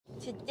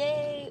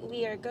Today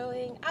we are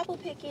going apple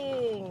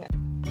picking.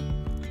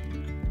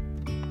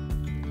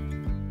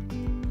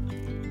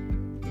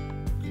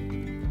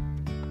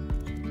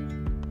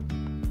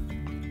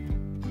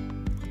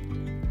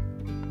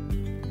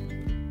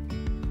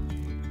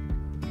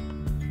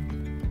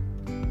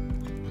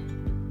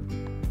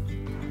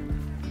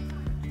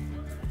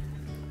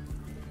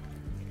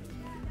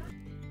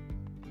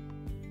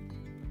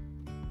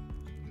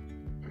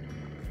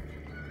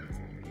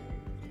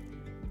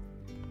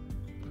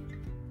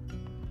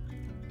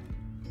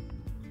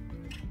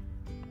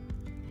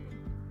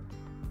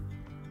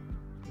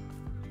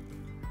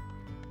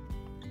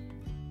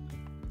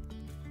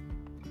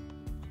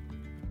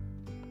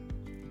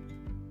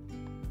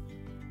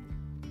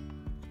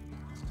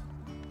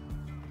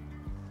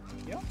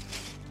 Ja.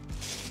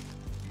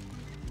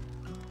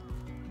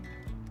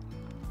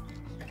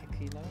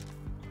 Kilo.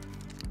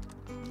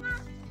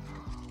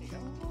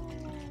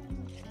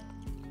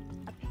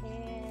 A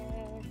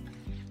pear.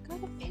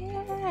 Got a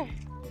pear.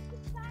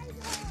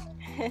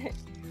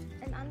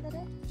 And under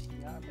it?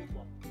 Yeah, a big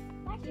one.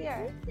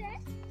 Here.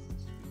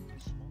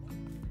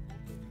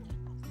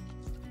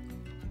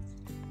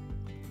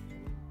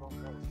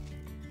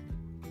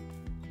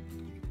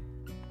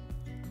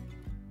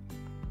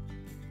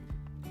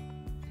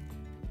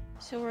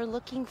 So we're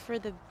looking for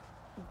the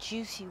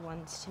juicy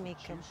ones to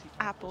make an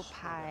apple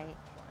pie.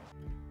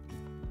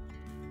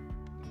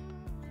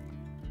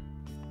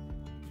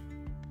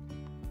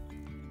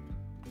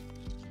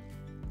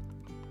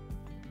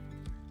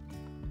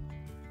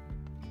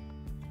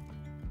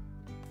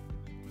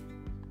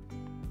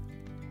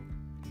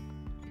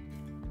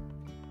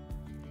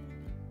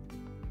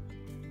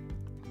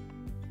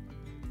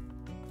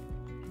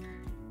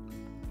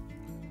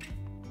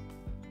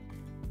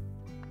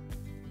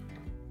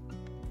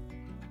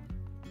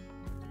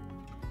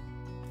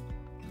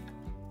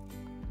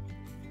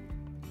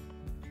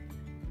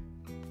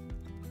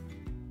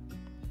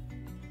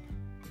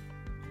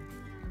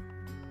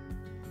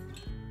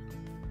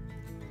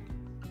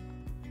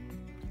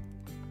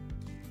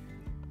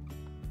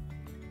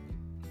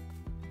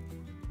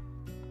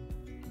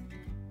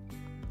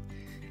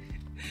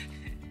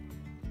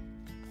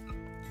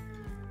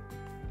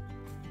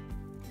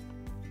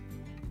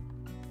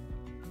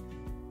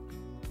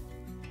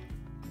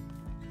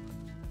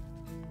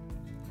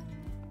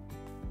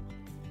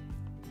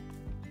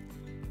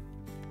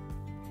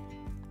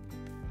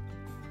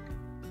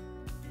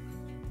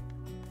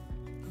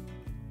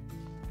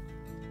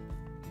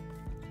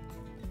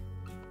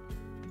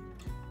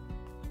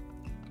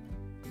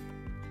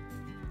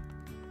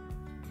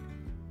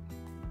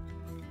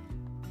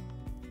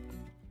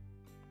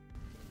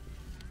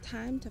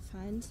 Time to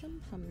find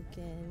some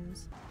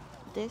pumpkins.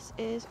 This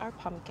is our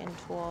pumpkin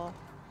tool.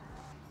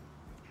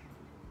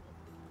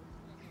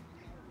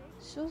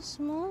 So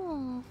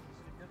small.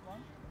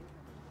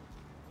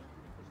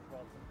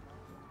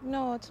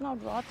 No, it's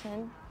not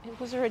rotten. It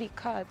was already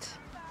cut.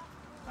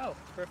 Oh,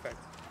 perfect.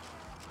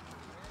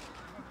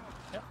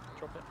 Yep,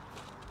 drop it.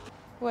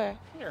 Where?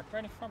 Here,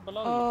 right in front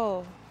below Oh.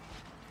 you.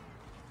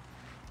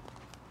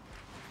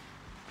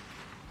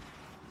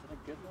 Is that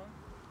a good one?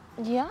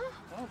 Yeah?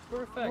 Oh,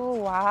 perfect. Oh,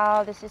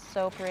 wow. This is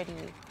so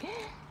pretty.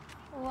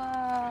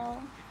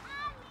 Wow.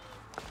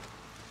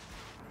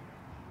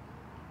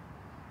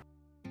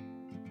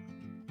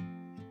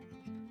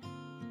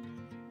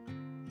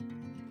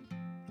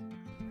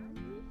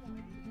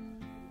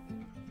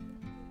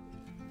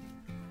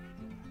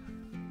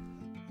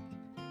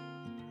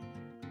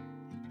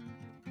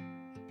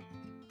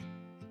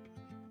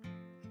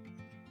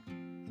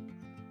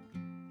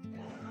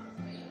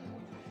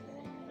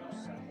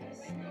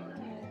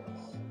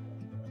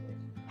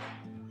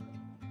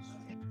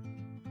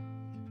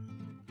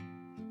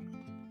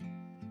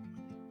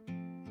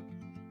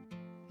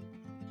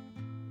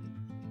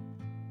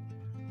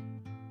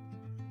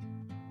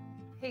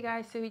 Hey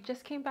guys, so we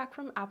just came back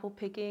from apple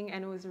picking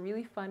and it was a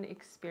really fun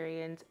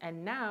experience,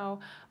 and now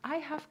I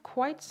have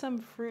quite some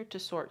fruit to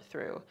sort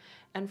through,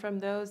 and from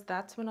those,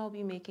 that's when I'll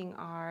be making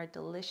our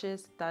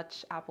delicious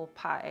Dutch apple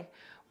pie.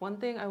 One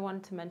thing I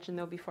wanted to mention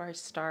though before I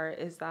start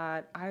is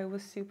that I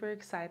was super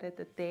excited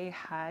that they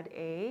had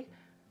a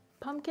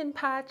pumpkin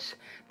patch.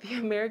 The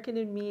American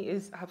in me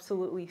is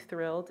absolutely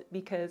thrilled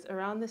because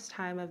around this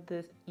time of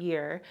the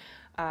year,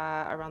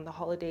 around the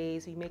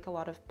holidays, we make a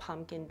lot of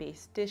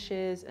pumpkin-based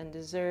dishes and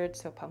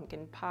desserts. So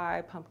pumpkin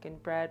pie, pumpkin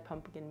bread,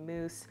 pumpkin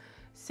mousse,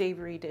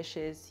 savory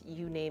dishes,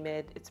 you name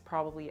it, it's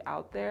probably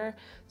out there.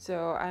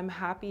 So I'm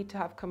happy to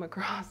have come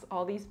across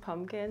all these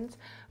pumpkins.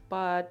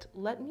 But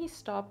let me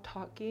stop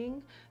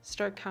talking,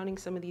 start counting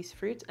some of these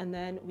fruits, and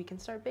then we can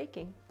start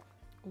baking.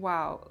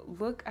 Wow,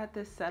 look at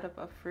this setup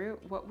of fruit.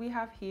 What we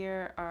have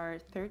here are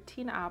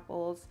 13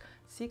 apples,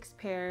 6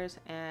 pears,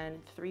 and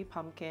 3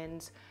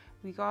 pumpkins.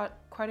 We got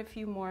quite a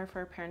few more for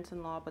our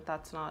parents-in-law, but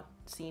that's not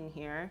seen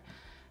here.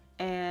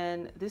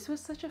 And this was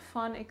such a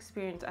fun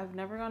experience. I've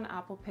never gone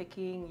apple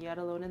picking, yet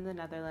alone in the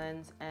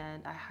Netherlands,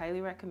 and I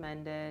highly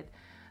recommend it.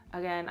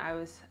 Again, I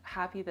was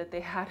happy that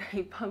they had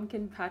a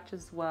pumpkin patch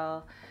as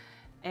well.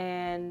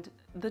 And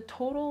the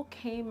total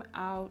came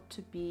out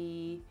to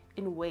be,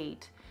 in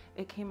weight,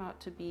 it came out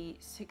to be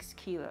 6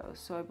 kilos.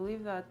 So I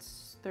believe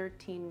that's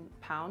 13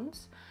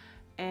 pounds.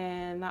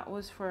 And that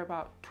was for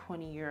about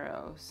 20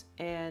 euros.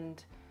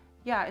 And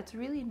yeah, it's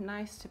really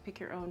nice to pick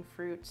your own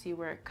fruit, see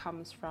where it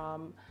comes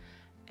from.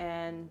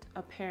 And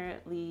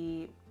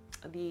apparently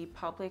the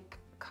public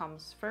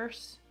comes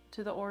first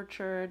to the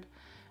orchard,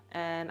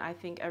 and I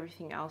think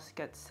everything else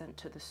gets sent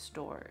to the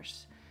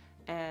stores.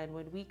 And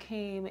when we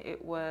came,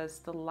 it was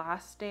the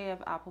last day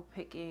of apple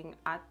picking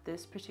at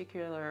this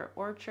particular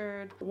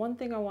orchard. One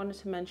thing I wanted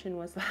to mention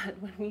was that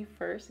when we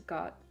first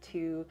got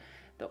to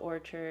the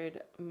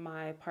orchard,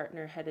 my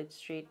partner headed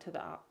straight to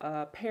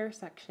the pear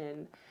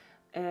section.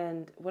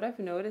 And what I've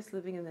noticed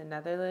living in the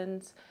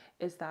Netherlands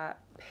is that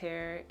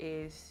pear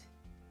is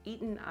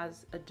eaten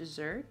as a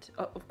dessert.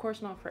 Of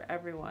course, not for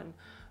everyone,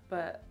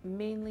 but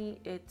mainly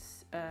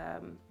it's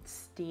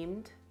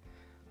steamed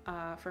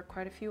for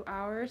quite a few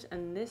hours.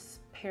 And this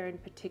pear in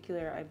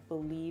particular, I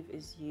believe,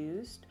 is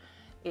used.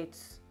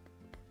 It's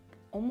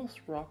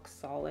almost rock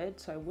solid,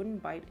 so I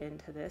wouldn't bite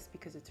into this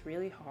because it's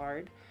really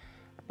hard.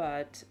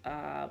 But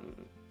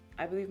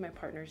I believe my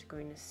partner is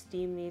going to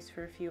steam these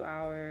for a few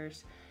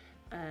hours,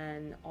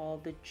 and all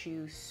the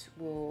juice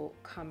will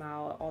come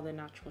out, all the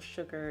natural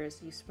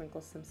sugars. You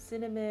sprinkle some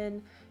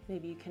cinnamon,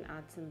 maybe you can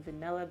add some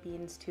vanilla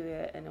beans to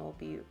it, and it will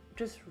be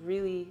just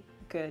really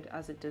good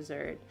as a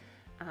dessert.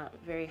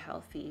 Very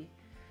healthy.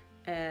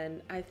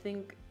 And I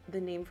think the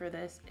name for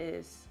this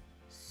is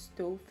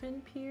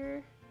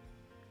Pears.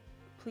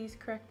 Please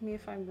correct me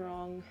if I'm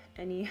wrong,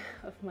 any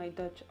of my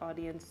Dutch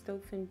audience.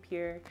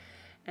 Pears.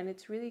 And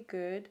it's really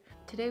good.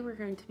 Today we're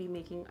going to be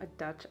making a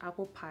Dutch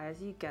apple pie,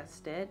 as you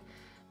guessed it.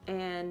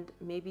 And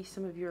maybe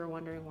some of you are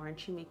wondering, why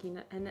aren't you making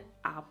an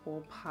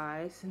apple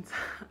pie, since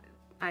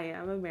I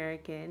am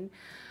American?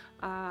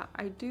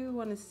 I do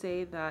want to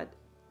say that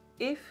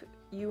if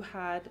you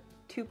had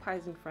two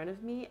pies in front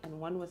of me and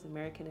one was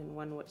American and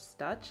one was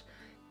Dutch,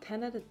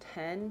 10 out of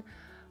 10,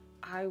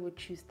 I would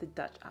choose the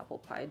Dutch apple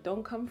pie.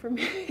 Don't come for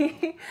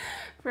me.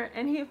 For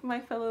any of my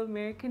fellow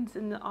Americans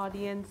in the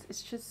audience,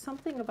 it's just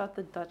something about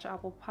the Dutch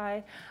apple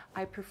pie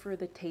I prefer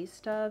the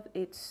taste of.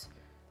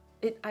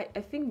 I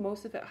think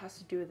most of it has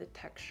to do with the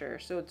texture.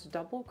 So it's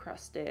double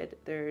crusted.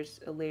 There's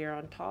a layer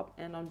on top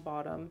and on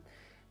bottom.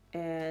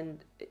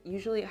 And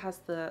usually it has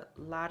the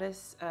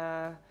lattice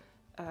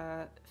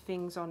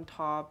things on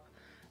top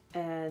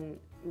and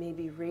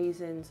maybe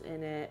raisins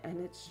in it. And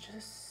it's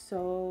just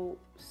so,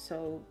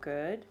 so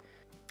good.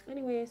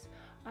 Anyways,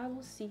 I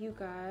will see you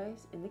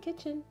guys in the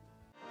kitchen.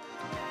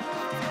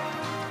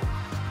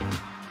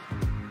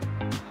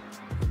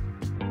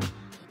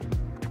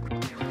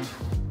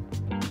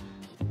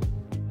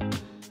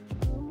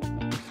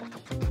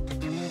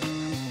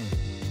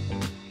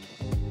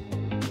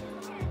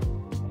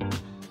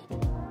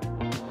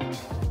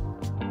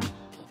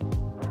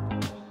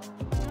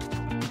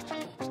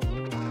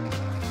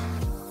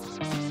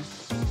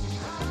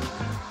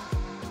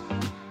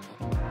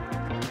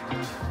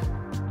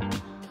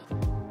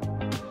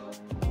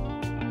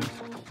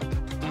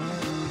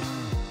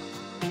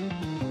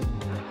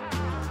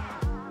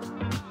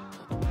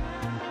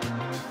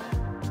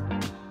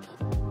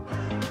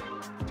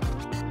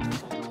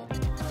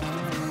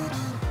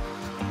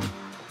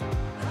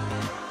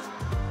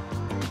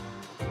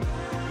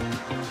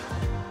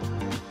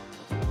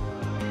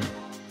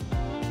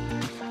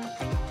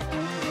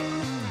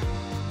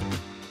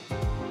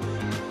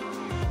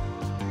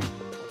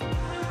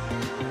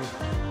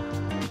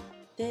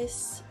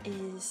 This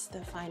is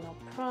the final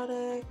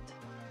product.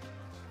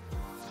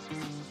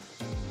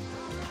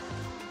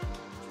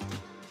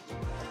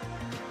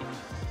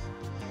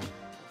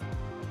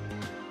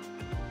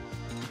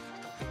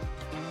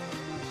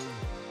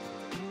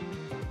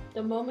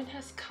 The moment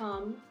has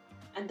come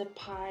and the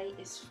pie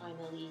is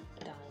finally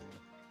done.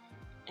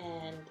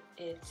 And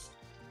it's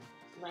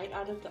right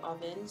out of the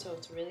oven, so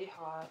it's really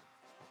hot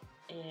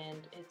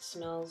and it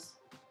smells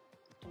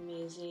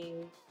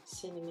amazing.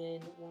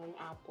 Cinnamon, warm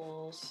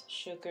apples,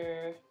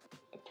 sugar,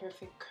 a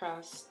perfect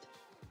crust,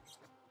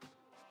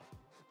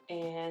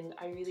 and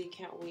I really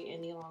can't wait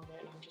any longer,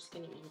 and I'm just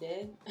gonna eat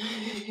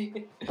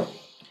it.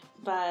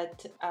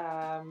 But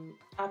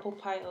apple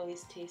pie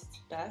always tastes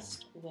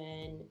best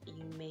when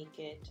you make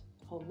it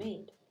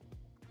homemade.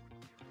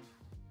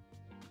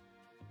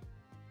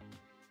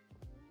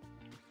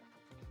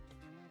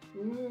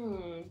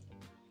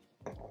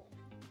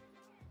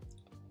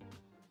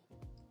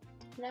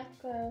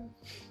 Lekker.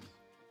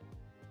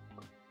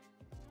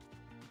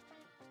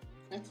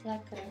 It's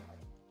lekker.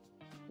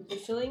 The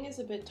filling is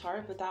a bit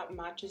tart, but that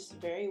matches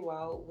very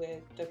well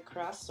with the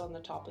crust on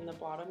the top and the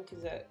bottom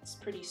because it's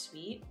pretty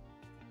sweet.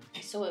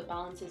 So it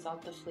balances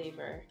out the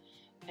flavor.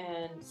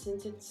 And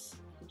since it's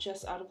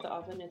just out of the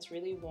oven, it's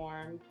really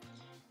warm.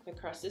 The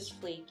crust is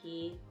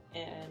flaky,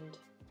 and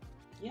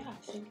yeah,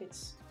 I think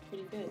it's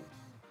pretty good.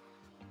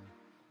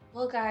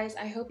 Well guys,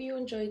 I hope you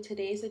enjoyed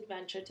today's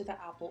adventure to the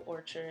apple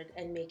orchard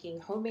and making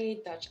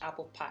homemade Dutch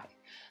apple pie.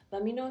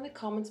 Let me know in the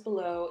comments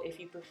below if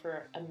you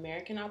prefer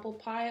American apple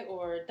pie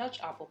or Dutch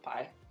apple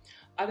pie.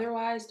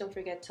 Otherwise, don't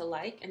forget to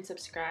like and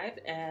subscribe,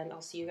 and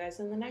I'll see you guys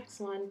in the next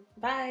one.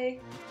 Bye!